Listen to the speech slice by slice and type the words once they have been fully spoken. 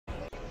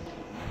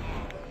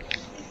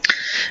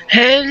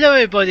Hello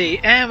everybody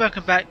and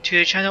welcome back to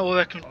the channel, or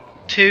welcome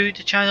to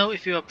the channel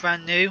if you are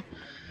brand new.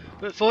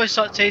 But before I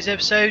start today's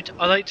episode,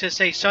 I'd like to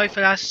say sorry for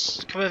the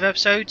last couple of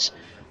episodes.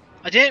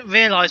 I didn't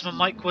realise my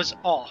mic was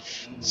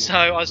off, so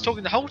I was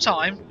talking the whole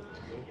time.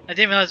 I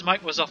didn't realise the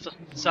mic was off,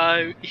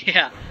 so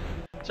yeah,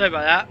 sorry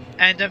about that.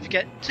 And don't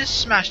forget to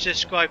smash the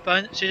subscribe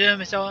button so you don't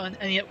miss out on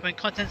any upcoming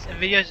contents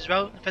and videos as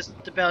well, and press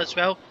the bell as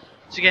well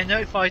so you get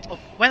notified of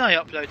when I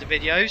upload the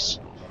videos.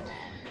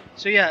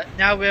 So yeah,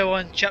 now we're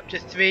on chapter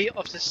 3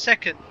 of the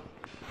second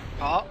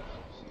part,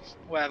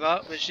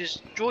 whatever, which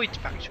is Driod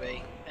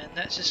Factory, and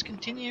let's just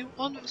continue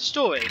on with the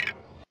story. Because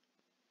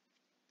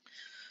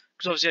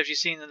obviously, as you've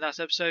seen in the last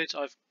episode,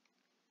 I've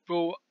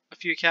brought a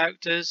few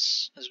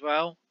characters as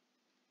well,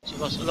 so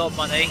I've lost a lot of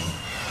money.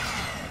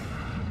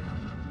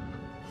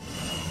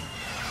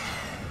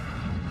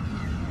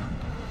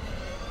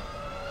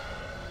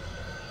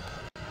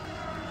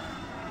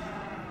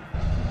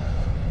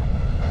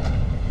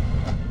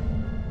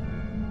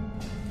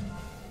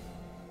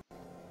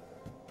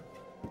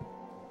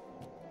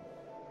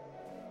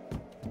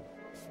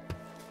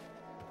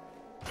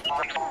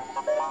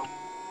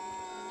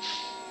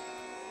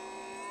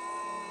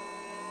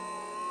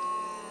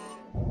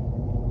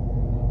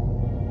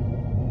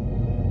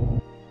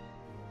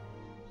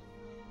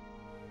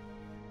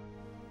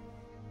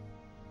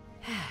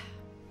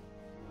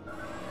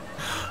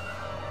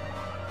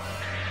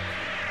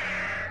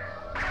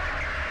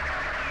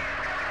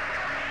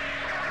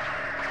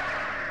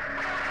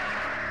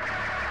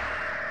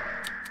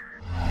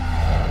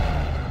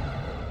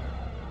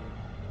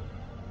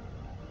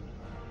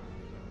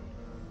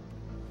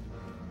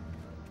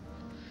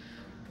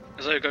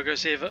 So I've got to go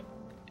see if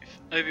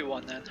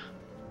Obi-Wan then.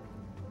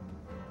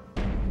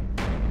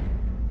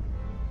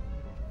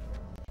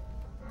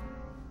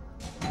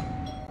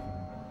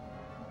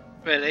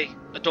 Really?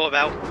 A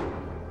doorbell?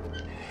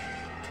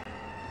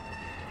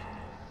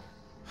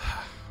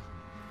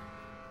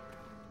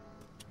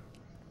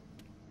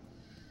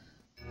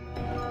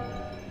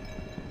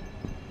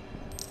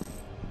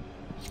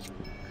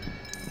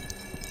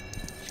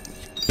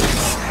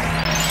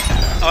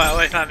 Alright,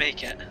 what if I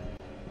make it?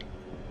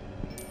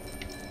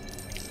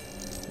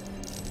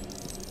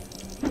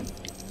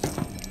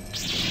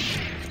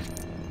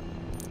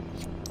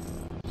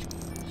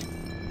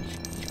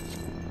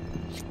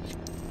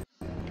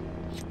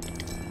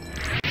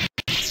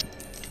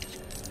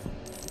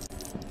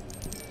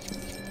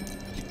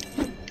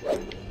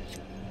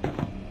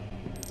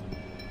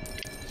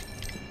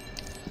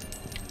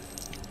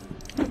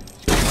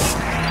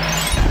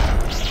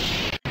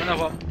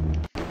 Another one.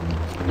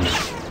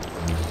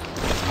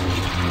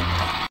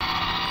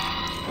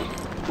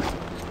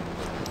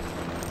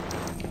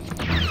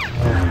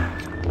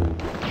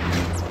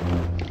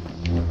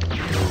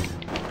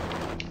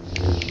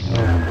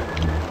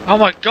 Oh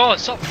my god,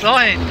 stop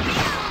flying!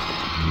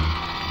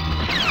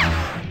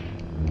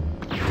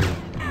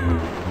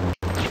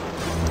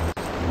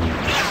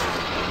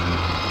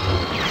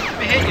 Let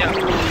me hit you!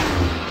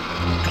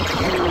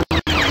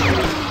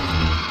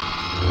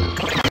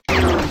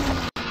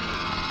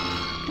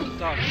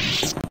 Done.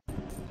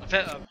 I've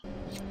hit them.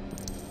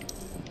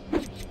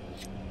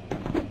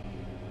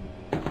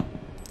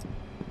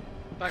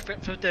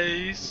 Backflip for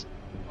days.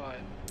 Right.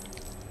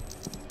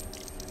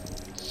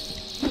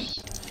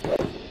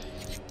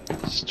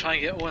 Just try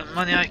and get all the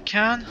money I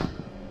can.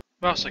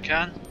 Whilst I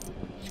can.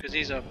 Because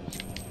these are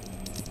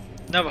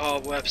another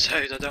horrible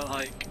episode I don't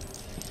like.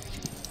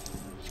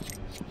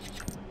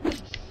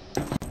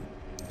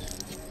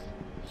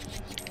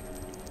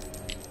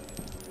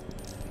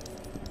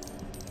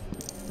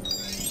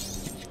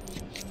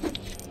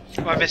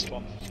 Oh, I missed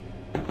one.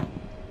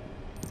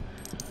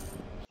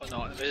 Or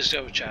not, let me just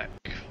go check.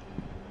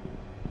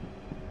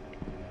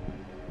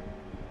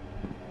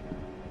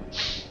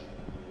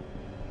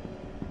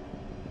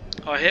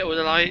 Oh, I hit all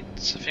the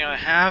lights, I think I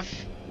have.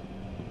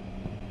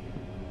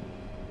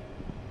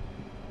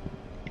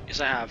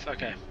 Yes I have,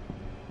 okay.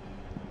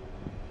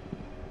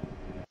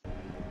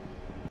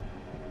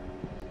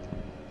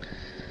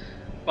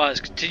 Well, let's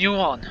continue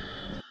on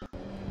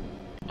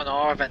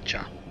our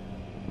adventure.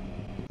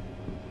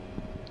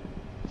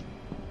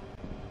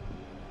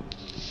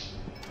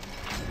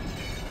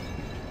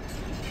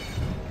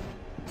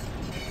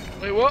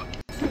 Wait, what?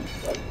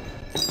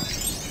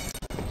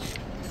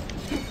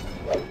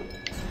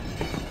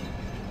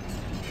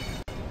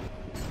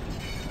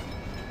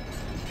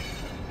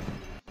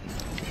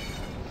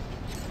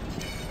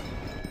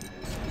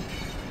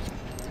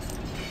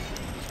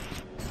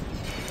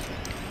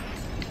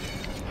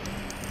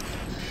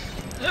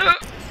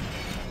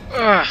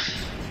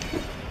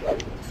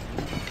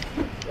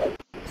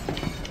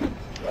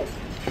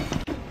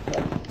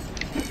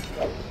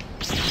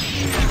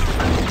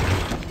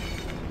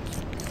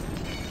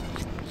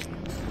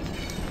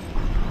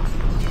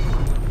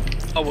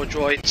 Oh, well,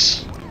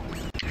 droids.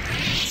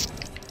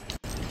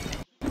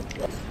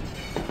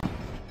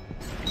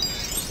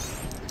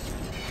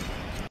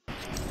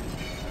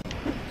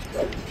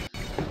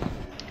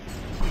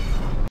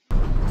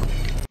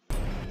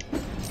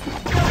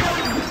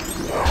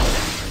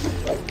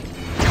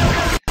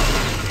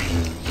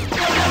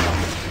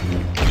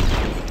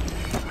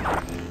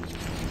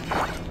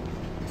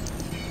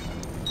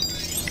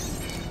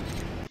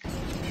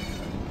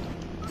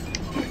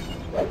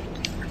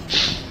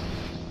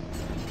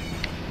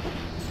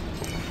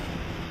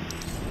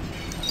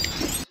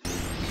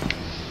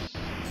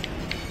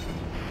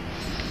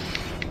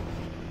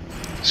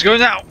 Let's go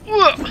now!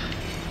 Whoa!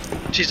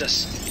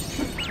 Jesus.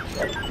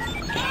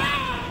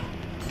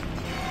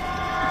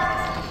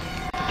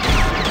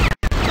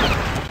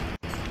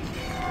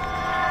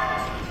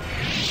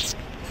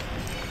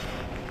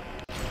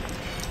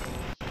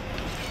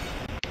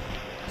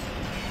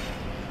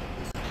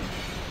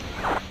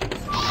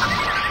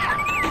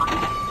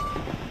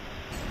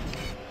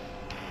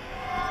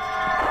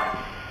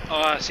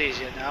 Oh, that's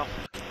easier now.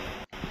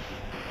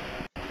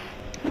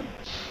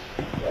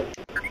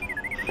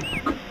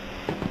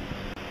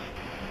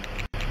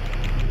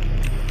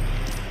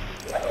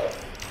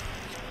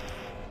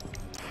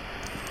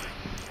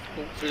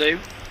 Oh, blue.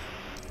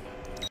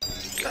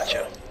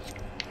 Gotcha.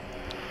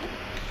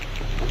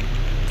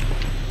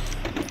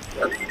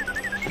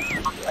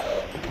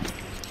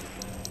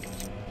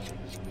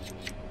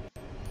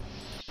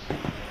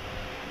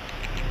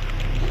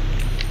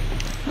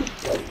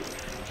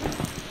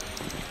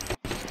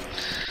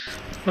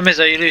 Problem is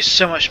though, you lose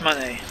so much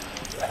money.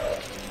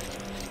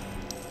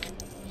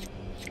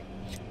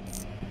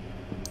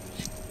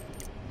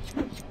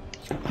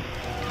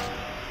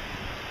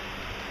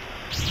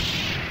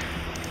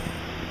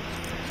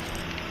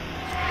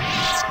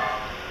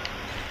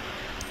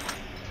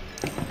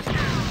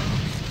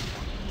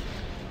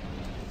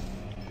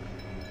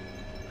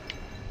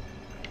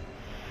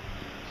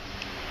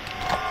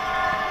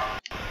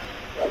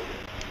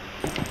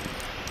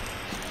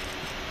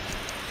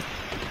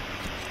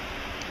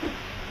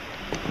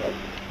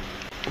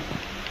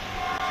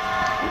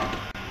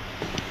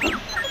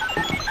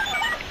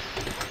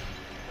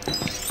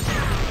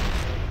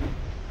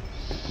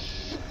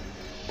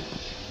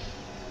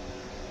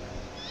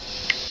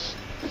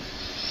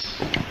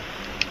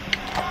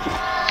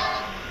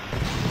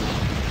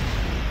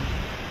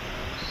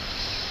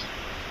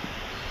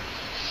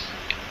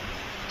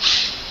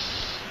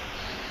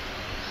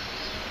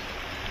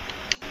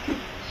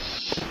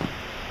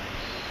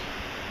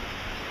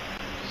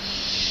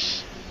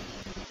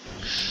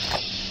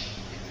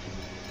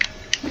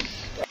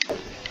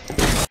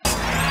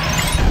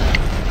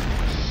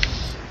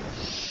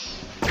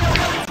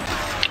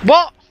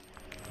 What?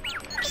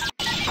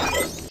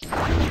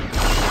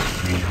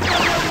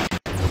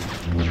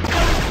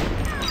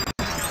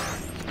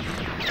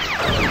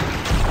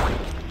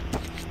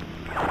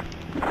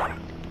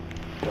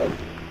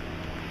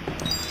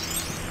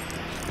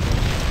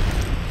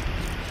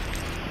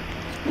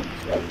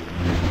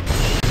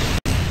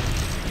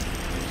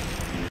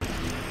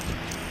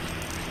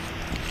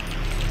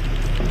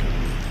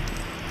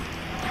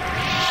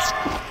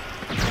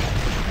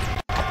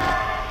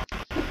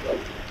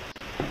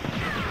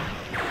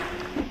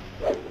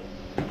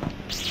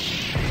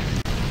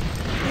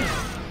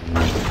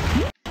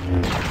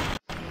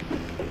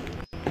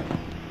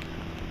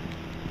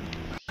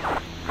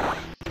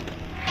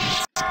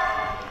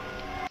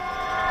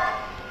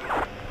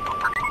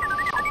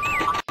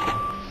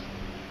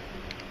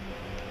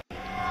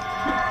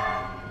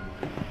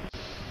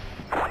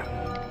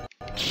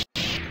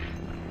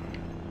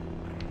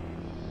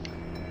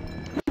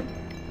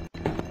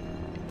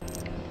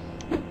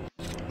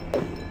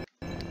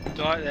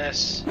 Like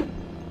this.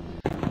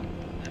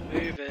 And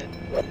move it.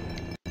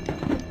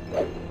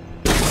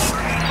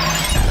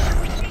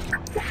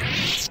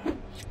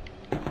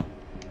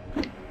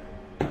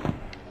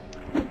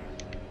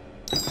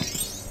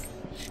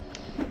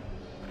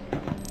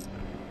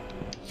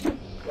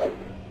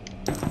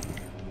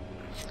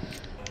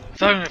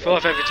 I'm going to fall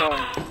off every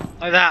time.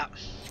 Like that.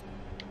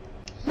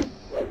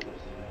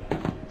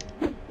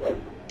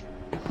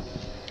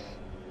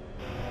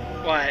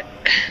 Right.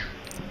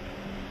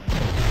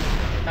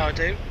 That'll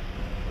do.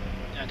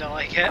 I don't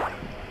like it.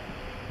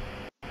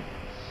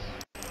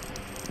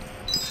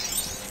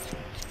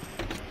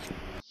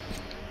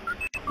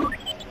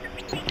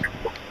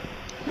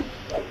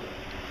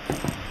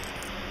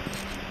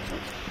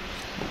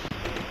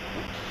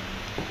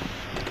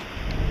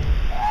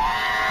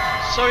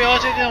 Sorry, I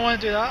didn't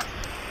want to do that.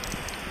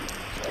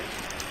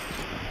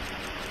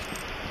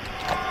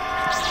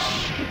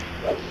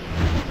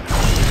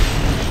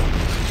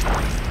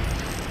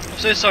 I'm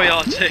so sorry,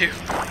 R2.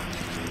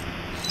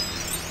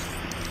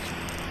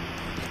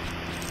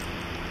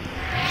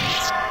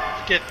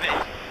 Forgive me.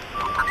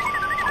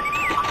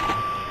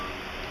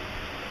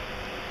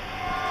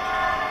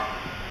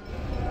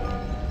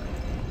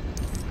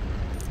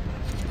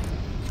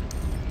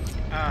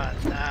 Ah,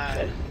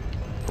 no.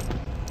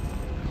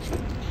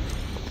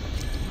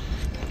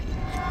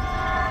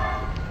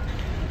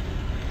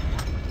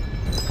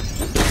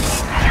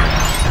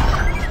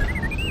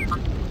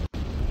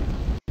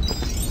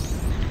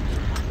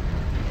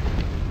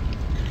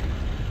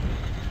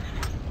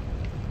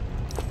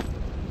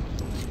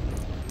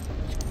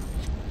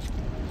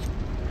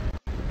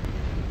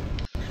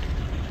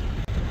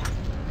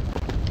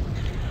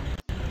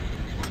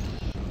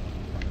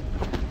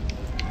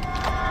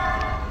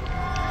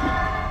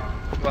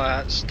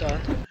 Right, that's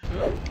done.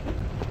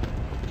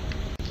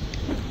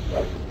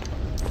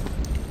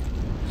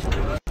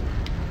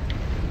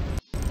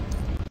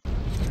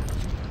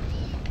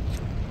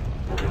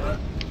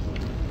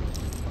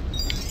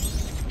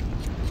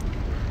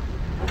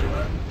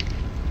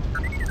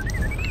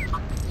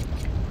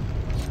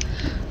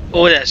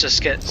 Or let's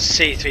just get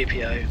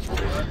C-3PO,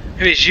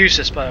 who is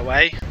useless by the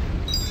way.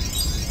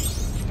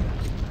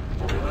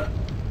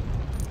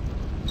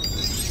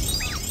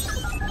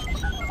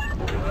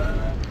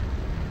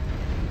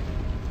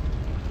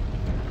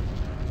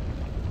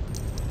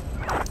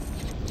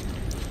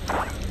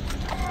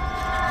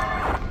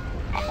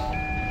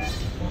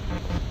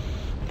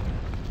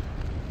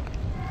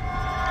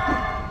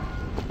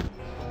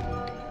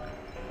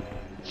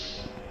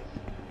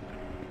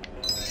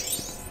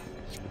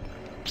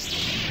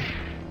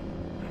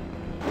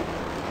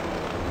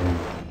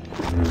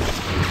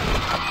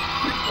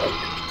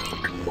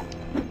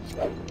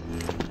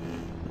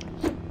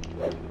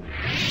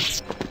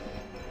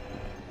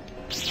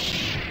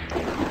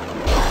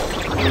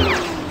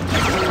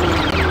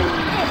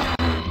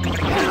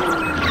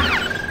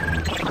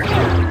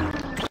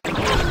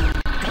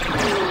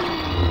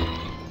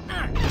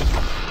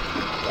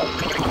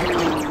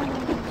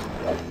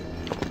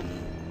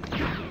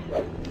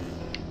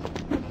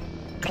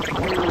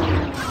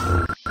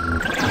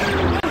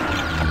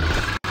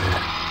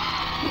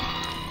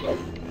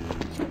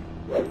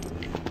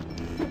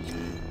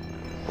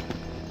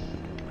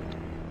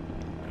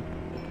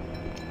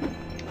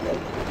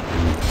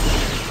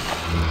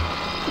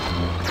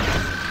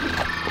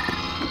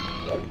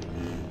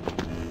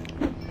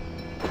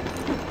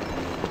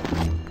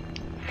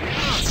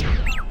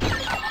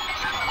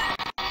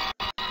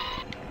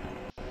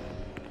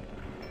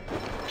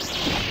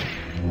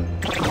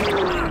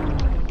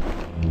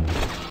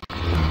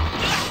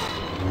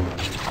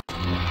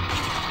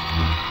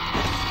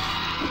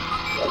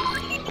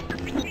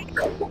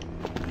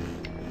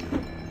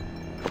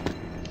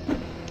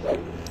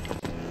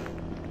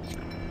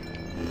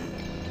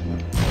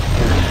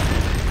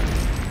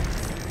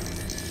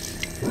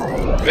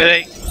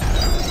 Really?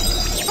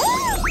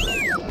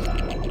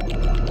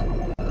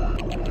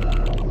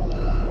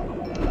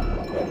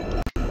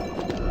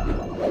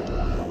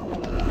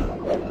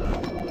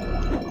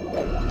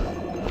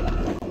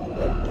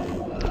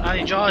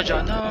 Honey Jar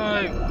Jar,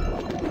 no!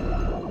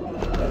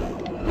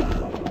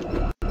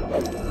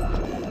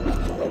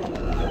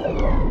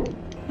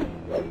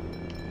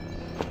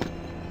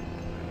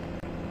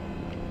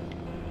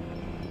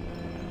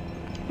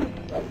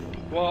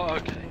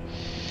 What? Okay.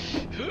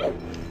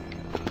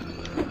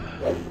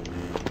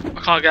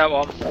 I can't get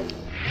one.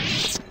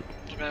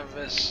 Remember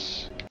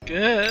this.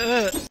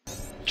 Good.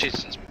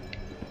 Jesus,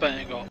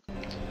 burning got.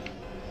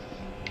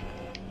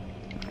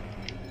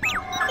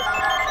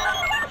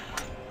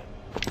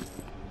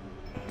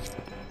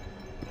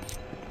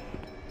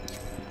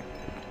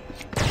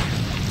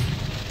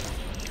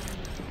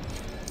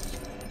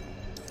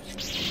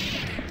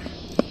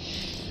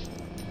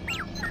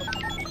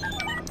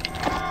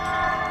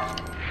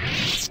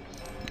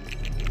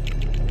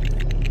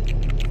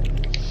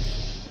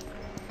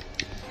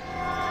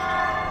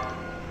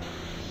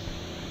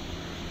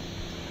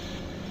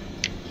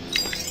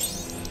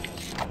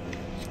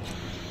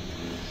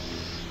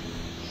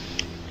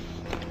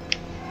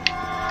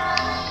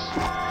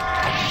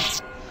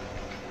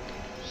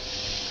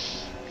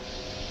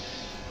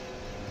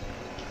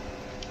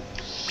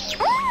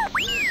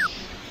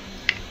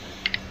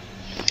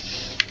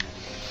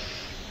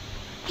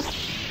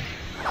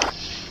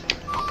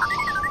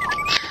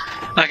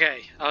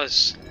 Okay, I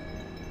was.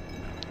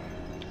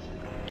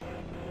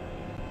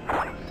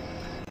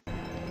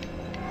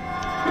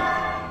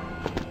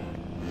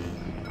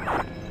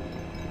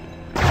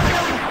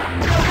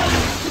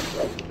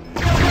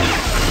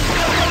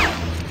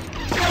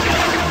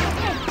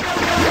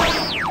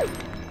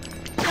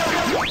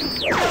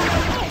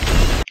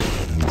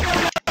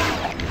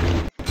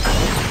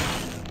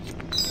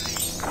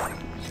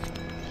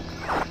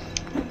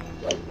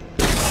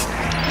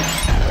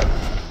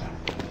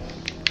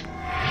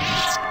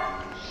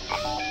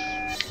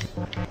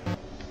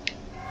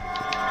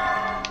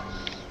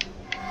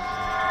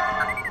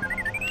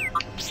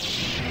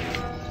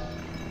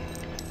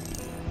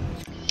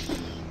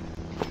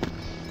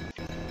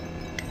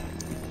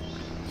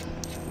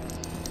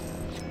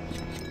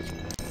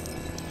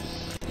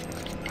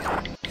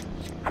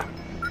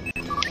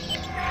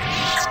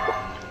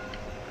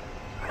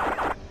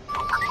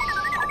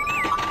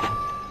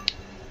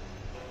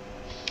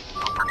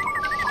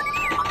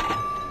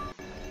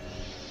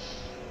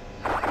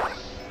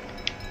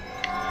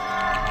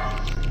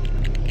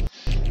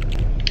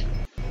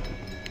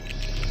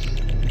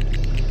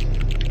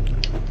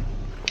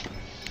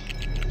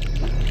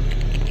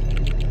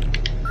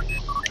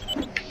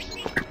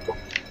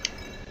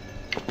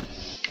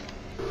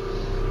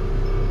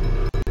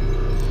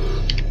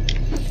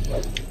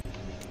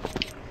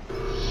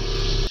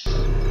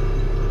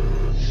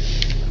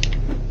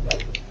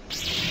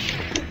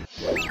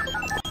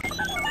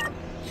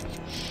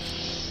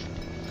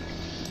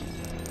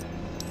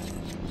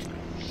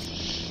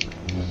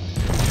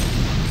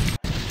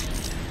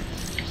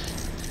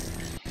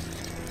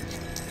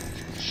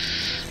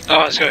 Oh,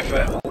 let's go for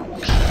it.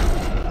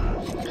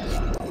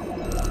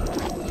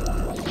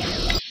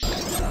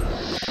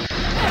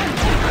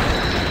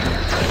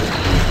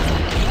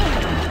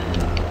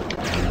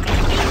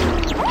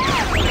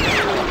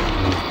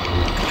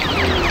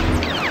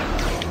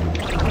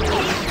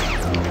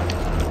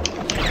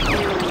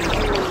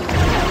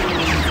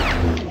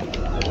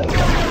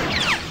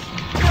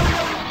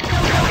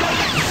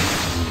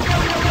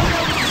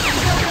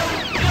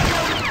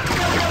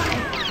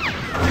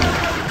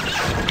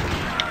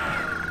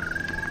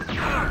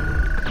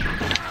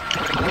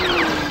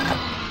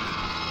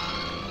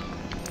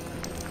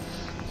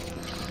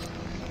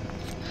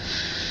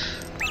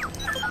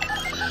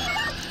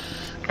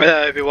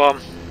 Hello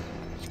everyone.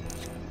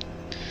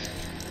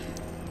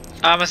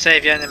 I'm gonna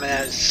save you in a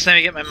minute. Just let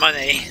me get my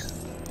money.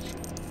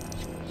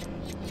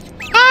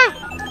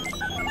 Oh!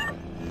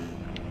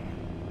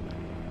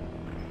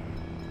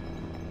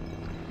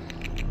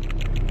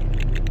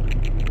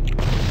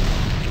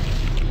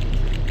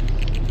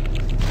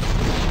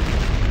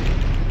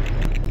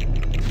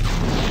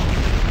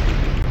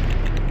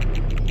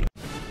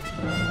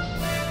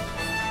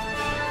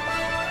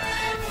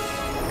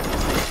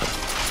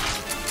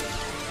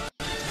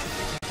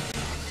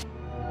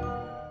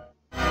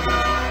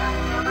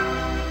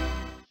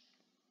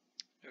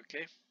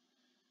 Okay.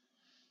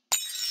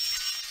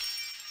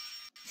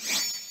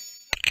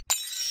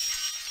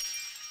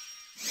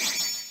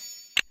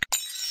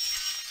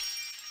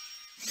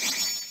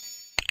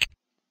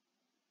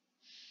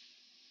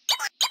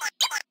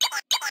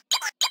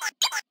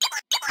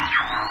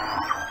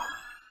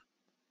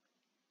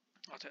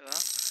 I'll take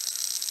that.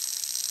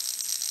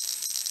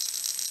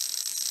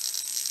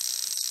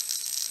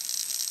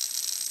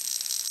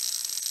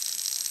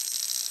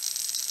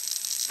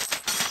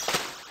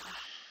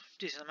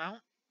 Decent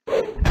amount.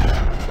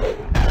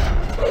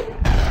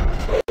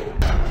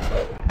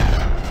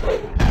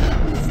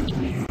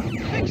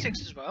 Make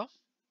 6 as well.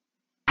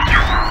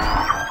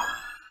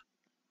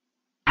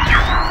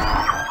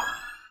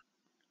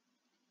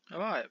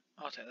 Alright,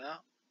 I'll take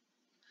that.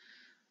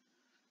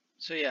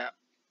 So yeah.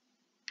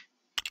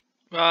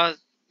 Well,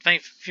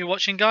 thank you for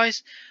watching,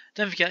 guys.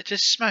 Don't forget to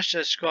smash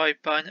the subscribe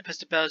button and press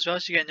the bell as well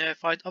so you get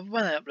notified of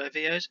when I upload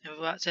videos. And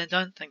with that said and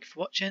done, thank you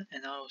for watching,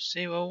 and I will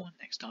see you all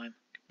next time.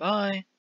 Goodbye.